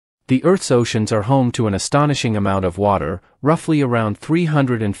The Earth's oceans are home to an astonishing amount of water, roughly around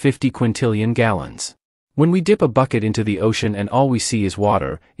 350 quintillion gallons. When we dip a bucket into the ocean and all we see is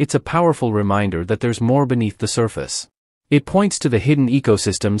water, it's a powerful reminder that there's more beneath the surface. It points to the hidden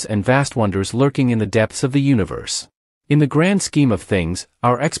ecosystems and vast wonders lurking in the depths of the universe. In the grand scheme of things,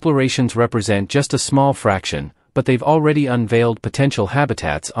 our explorations represent just a small fraction, but they've already unveiled potential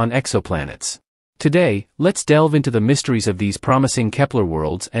habitats on exoplanets. Today, let's delve into the mysteries of these promising Kepler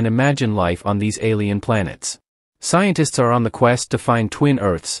worlds and imagine life on these alien planets. Scientists are on the quest to find twin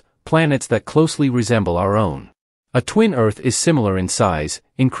Earths, planets that closely resemble our own. A twin Earth is similar in size,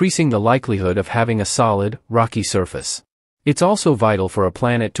 increasing the likelihood of having a solid, rocky surface. It's also vital for a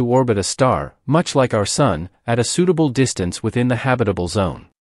planet to orbit a star, much like our Sun, at a suitable distance within the habitable zone.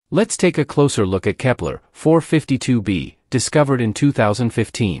 Let's take a closer look at Kepler 452b, discovered in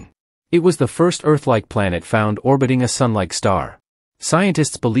 2015. It was the first Earth-like planet found orbiting a Sun-like star.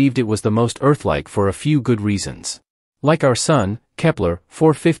 Scientists believed it was the most Earth-like for a few good reasons. Like our Sun, Kepler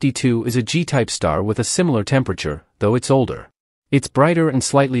 452 is a G-type star with a similar temperature, though it's older. It's brighter and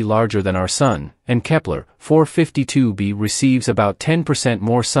slightly larger than our Sun, and Kepler 452b receives about 10%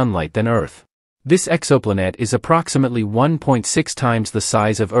 more sunlight than Earth. This exoplanet is approximately 1.6 times the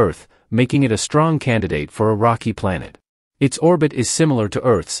size of Earth, making it a strong candidate for a rocky planet. Its orbit is similar to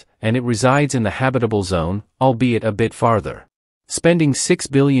Earth's, and it resides in the habitable zone, albeit a bit farther. Spending 6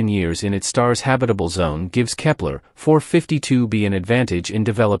 billion years in its star's habitable zone gives Kepler 452b an advantage in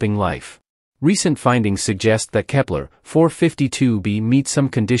developing life. Recent findings suggest that Kepler 452b meets some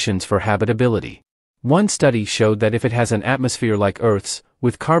conditions for habitability. One study showed that if it has an atmosphere like Earth's,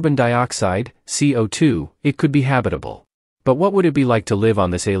 with carbon dioxide, CO2, it could be habitable. But what would it be like to live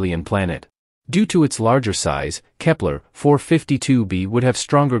on this alien planet? Due to its larger size, Kepler 452b would have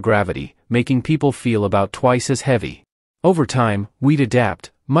stronger gravity, making people feel about twice as heavy. Over time, we'd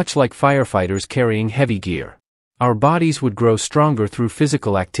adapt, much like firefighters carrying heavy gear. Our bodies would grow stronger through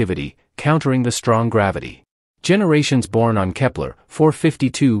physical activity, countering the strong gravity. Generations born on Kepler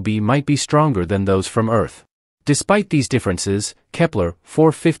 452b might be stronger than those from Earth. Despite these differences, Kepler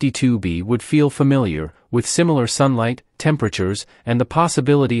 452b would feel familiar, with similar sunlight, temperatures, and the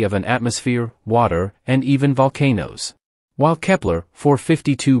possibility of an atmosphere, water, and even volcanoes. While Kepler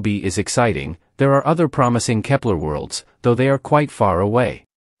 452b is exciting, there are other promising Kepler worlds, though they are quite far away.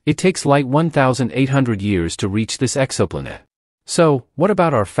 It takes light 1,800 years to reach this exoplanet. So, what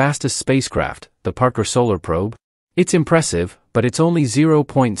about our fastest spacecraft, the Parker Solar Probe? It's impressive, but it's only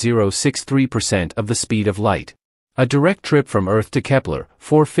 0.063% of the speed of light. A direct trip from Earth to Kepler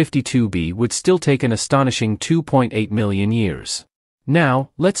 452b would still take an astonishing 2.8 million years. Now,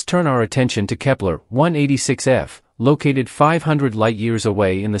 let's turn our attention to Kepler 186f, located 500 light-years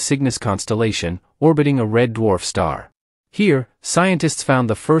away in the Cygnus constellation, orbiting a red dwarf star. Here, scientists found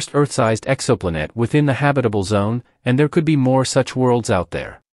the first Earth-sized exoplanet within the habitable zone, and there could be more such worlds out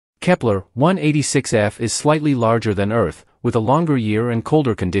there. Kepler 186f is slightly larger than Earth, with a longer year and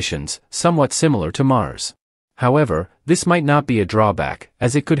colder conditions, somewhat similar to Mars. However, this might not be a drawback,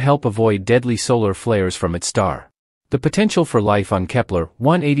 as it could help avoid deadly solar flares from its star. The potential for life on Kepler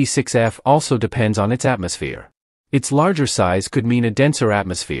 186f also depends on its atmosphere. Its larger size could mean a denser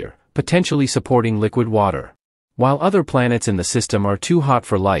atmosphere, potentially supporting liquid water. While other planets in the system are too hot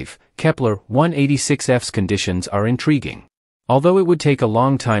for life, Kepler 186f's conditions are intriguing. Although it would take a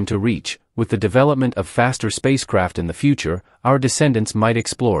long time to reach, with the development of faster spacecraft in the future, our descendants might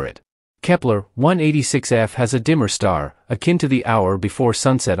explore it. Kepler 186f has a dimmer star, akin to the hour before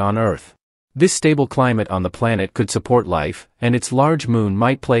sunset on Earth. This stable climate on the planet could support life, and its large moon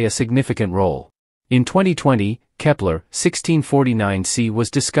might play a significant role. In 2020, Kepler 1649c was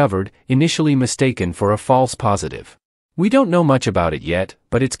discovered, initially mistaken for a false positive. We don't know much about it yet,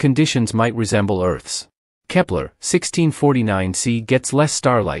 but its conditions might resemble Earth's. Kepler 1649c gets less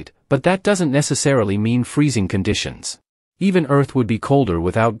starlight, but that doesn't necessarily mean freezing conditions. Even Earth would be colder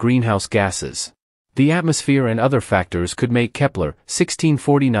without greenhouse gases. The atmosphere and other factors could make Kepler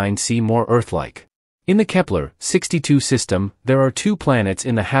 1649c more Earth-like. In the Kepler 62 system, there are two planets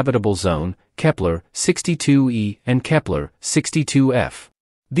in the habitable zone, Kepler 62e and Kepler 62f.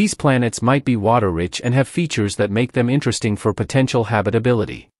 These planets might be water-rich and have features that make them interesting for potential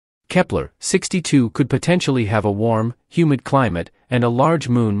habitability. Kepler 62 could potentially have a warm, humid climate, and a large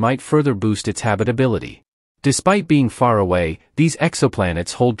moon might further boost its habitability. Despite being far away, these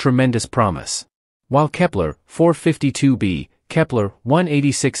exoplanets hold tremendous promise. While Kepler 452b, Kepler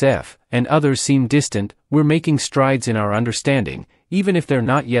 186f, and others seem distant, we're making strides in our understanding, even if they're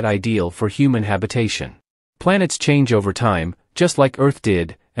not yet ideal for human habitation. Planets change over time, just like Earth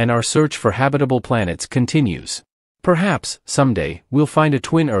did, and our search for habitable planets continues. Perhaps, someday, we'll find a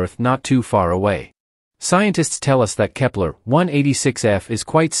twin Earth not too far away. Scientists tell us that Kepler 186f is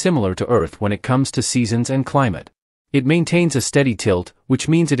quite similar to Earth when it comes to seasons and climate. It maintains a steady tilt, which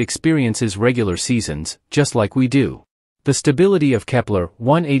means it experiences regular seasons, just like we do. The stability of Kepler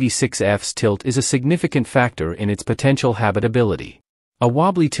 186f's tilt is a significant factor in its potential habitability. A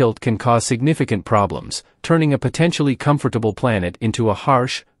wobbly tilt can cause significant problems, turning a potentially comfortable planet into a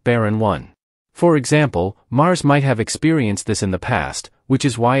harsh, barren one. For example, Mars might have experienced this in the past, which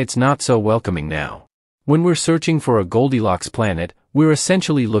is why it's not so welcoming now. When we're searching for a Goldilocks planet, we're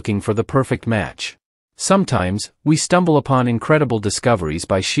essentially looking for the perfect match. Sometimes, we stumble upon incredible discoveries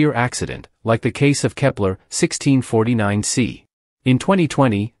by sheer accident, like the case of Kepler 1649c. In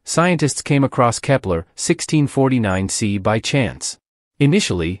 2020, scientists came across Kepler 1649c by chance.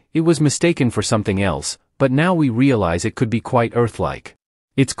 Initially, it was mistaken for something else, but now we realize it could be quite Earth-like.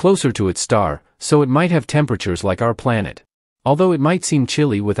 It's closer to its star, so it might have temperatures like our planet. Although it might seem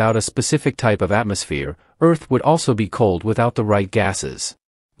chilly without a specific type of atmosphere, Earth would also be cold without the right gases.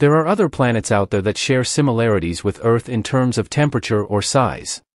 There are other planets out there that share similarities with Earth in terms of temperature or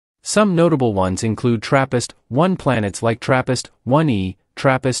size. Some notable ones include TRAPPIST-1 planets like TRAPPIST-1e,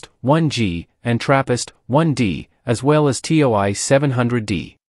 TRAPPIST-1g, and TRAPPIST-1d, as well as TOI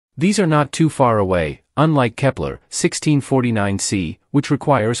 700d. These are not too far away, unlike Kepler 1649c, which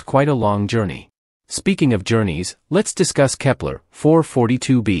requires quite a long journey. Speaking of journeys, let's discuss Kepler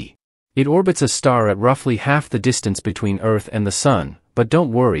 442b. It orbits a star at roughly half the distance between Earth and the Sun, but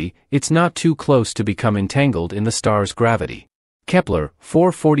don't worry, it's not too close to become entangled in the star's gravity. Kepler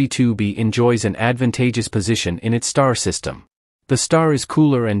 442b enjoys an advantageous position in its star system. The star is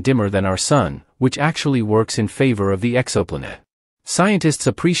cooler and dimmer than our Sun, which actually works in favor of the exoplanet. Scientists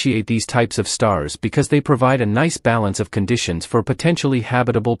appreciate these types of stars because they provide a nice balance of conditions for potentially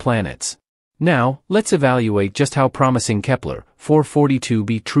habitable planets. Now, let's evaluate just how promising Kepler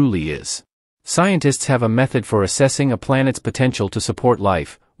 442b truly is. Scientists have a method for assessing a planet's potential to support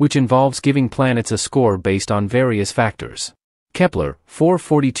life, which involves giving planets a score based on various factors. Kepler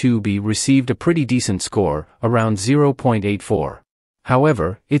 442b received a pretty decent score, around 0.84.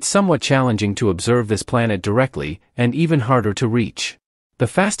 However, it's somewhat challenging to observe this planet directly, and even harder to reach. The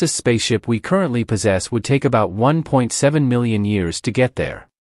fastest spaceship we currently possess would take about 1.7 million years to get there.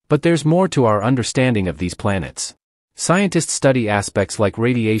 But there's more to our understanding of these planets. Scientists study aspects like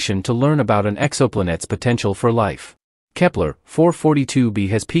radiation to learn about an exoplanet's potential for life. Kepler 442b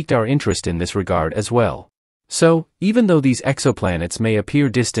has piqued our interest in this regard as well. So, even though these exoplanets may appear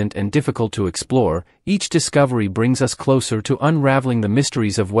distant and difficult to explore, each discovery brings us closer to unraveling the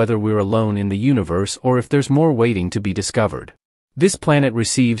mysteries of whether we're alone in the universe or if there's more waiting to be discovered. This planet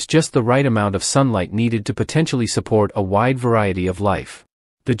receives just the right amount of sunlight needed to potentially support a wide variety of life.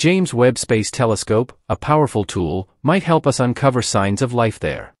 The James Webb Space Telescope, a powerful tool, might help us uncover signs of life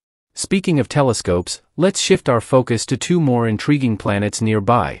there. Speaking of telescopes, let's shift our focus to two more intriguing planets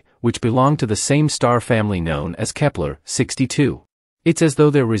nearby, which belong to the same star family known as Kepler 62. It's as though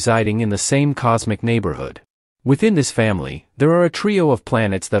they're residing in the same cosmic neighborhood. Within this family, there are a trio of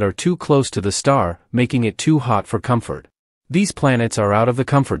planets that are too close to the star, making it too hot for comfort. These planets are out of the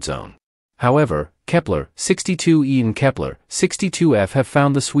comfort zone. However, Kepler 62e and Kepler 62f have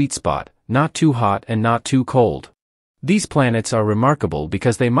found the sweet spot, not too hot and not too cold. These planets are remarkable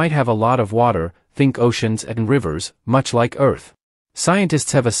because they might have a lot of water, think oceans and rivers, much like Earth.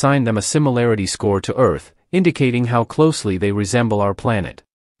 Scientists have assigned them a similarity score to Earth, indicating how closely they resemble our planet.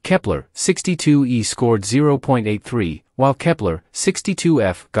 Kepler 62e scored 0.83, while Kepler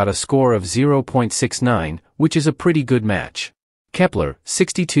 62f got a score of 0.69, which is a pretty good match. Kepler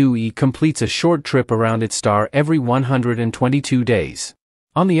 62e completes a short trip around its star every 122 days.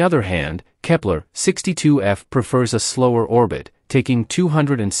 On the other hand, Kepler 62f prefers a slower orbit, taking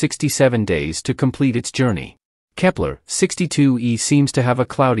 267 days to complete its journey. Kepler 62e seems to have a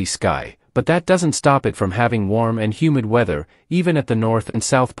cloudy sky, but that doesn't stop it from having warm and humid weather, even at the North and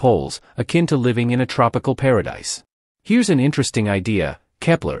South Poles, akin to living in a tropical paradise. Here's an interesting idea: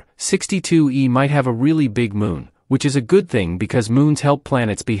 Kepler 62e might have a really big moon, which is a good thing because moons help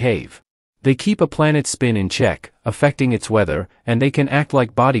planets behave. They keep a planet's spin in check, affecting its weather, and they can act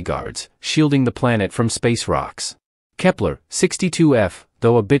like bodyguards, shielding the planet from space rocks. Kepler 62f,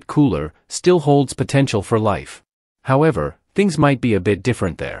 though a bit cooler, still holds potential for life. However, things might be a bit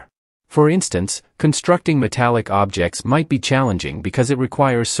different there. For instance, constructing metallic objects might be challenging because it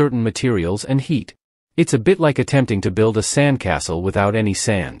requires certain materials and heat. It's a bit like attempting to build a sandcastle without any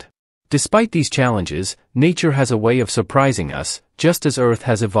sand. Despite these challenges, nature has a way of surprising us, just as Earth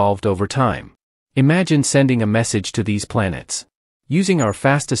has evolved over time. Imagine sending a message to these planets. Using our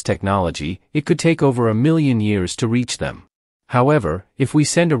fastest technology, it could take over 1 million years to reach them. However, if we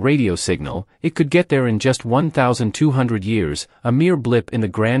send a radio signal, it could get there in just 1,200 years, a mere blip in the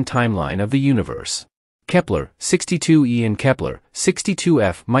grand timeline of the universe. Kepler, 62e and Kepler,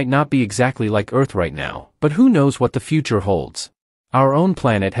 62f might not be exactly like Earth right now, but who knows what the future holds. Our own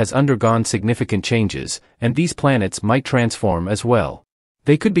planet has undergone significant changes, and these planets might transform as well.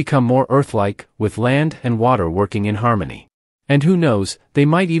 They could become more Earth-like, with land and water working in harmony. And who knows, they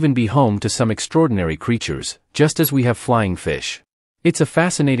might even be home to some extraordinary creatures, just as we have flying fish. It's a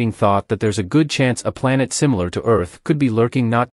fascinating thought that there's a good chance a planet similar to Earth could be lurking not